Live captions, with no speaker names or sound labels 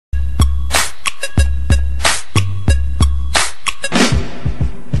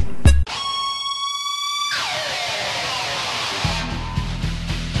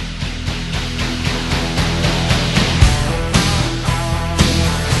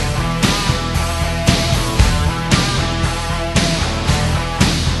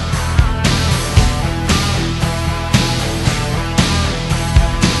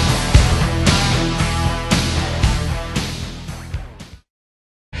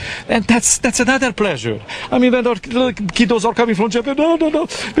And that's another pleasure. I mean, when our little kiddos are coming from Japan, no,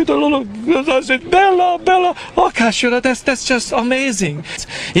 with a little, I said, Béla, oh gosh, that's just amazing.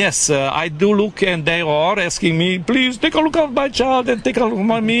 Yes, I do look, and they are asking me, please take a look at my child, and take a look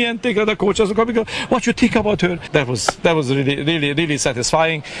at me, and take the coaches. What you think about her? That was really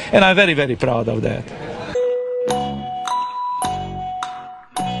satisfying, and I'm very, very proud of that.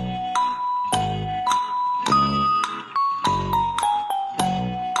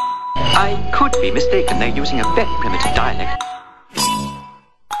 I could be mistaken. They're using a very primitive dialect.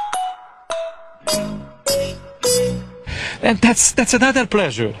 And that's another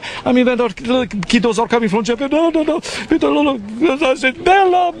pleasure. I mean, when our little kiddos are coming from Japan, no, with a little, I said,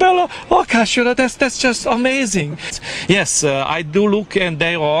 Béla, oh gosh, that's just amazing. Yes, I do look, and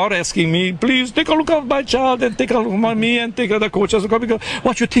they are asking me, please take a look at my child, and take a look at me, and take the coaches.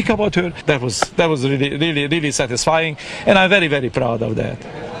 What you think about her? That was really satisfying, and I'm very, very proud of that.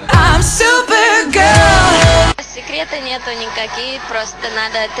 I'm Supergirl. Секрета нету никаких, просто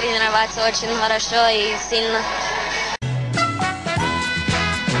надо тренироваться очень хорошо и сильно.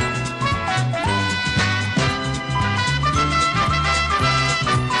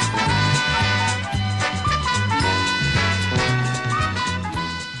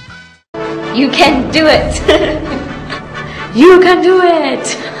 You can do it. You can do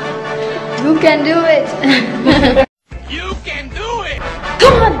it. You can do it. You can do it.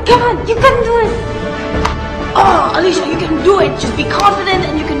 Come on, you can do it. Oh, Alicia, you can do it. Just be confident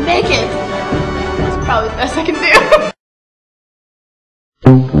and you can make it. That's probably the best I can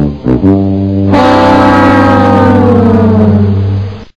do.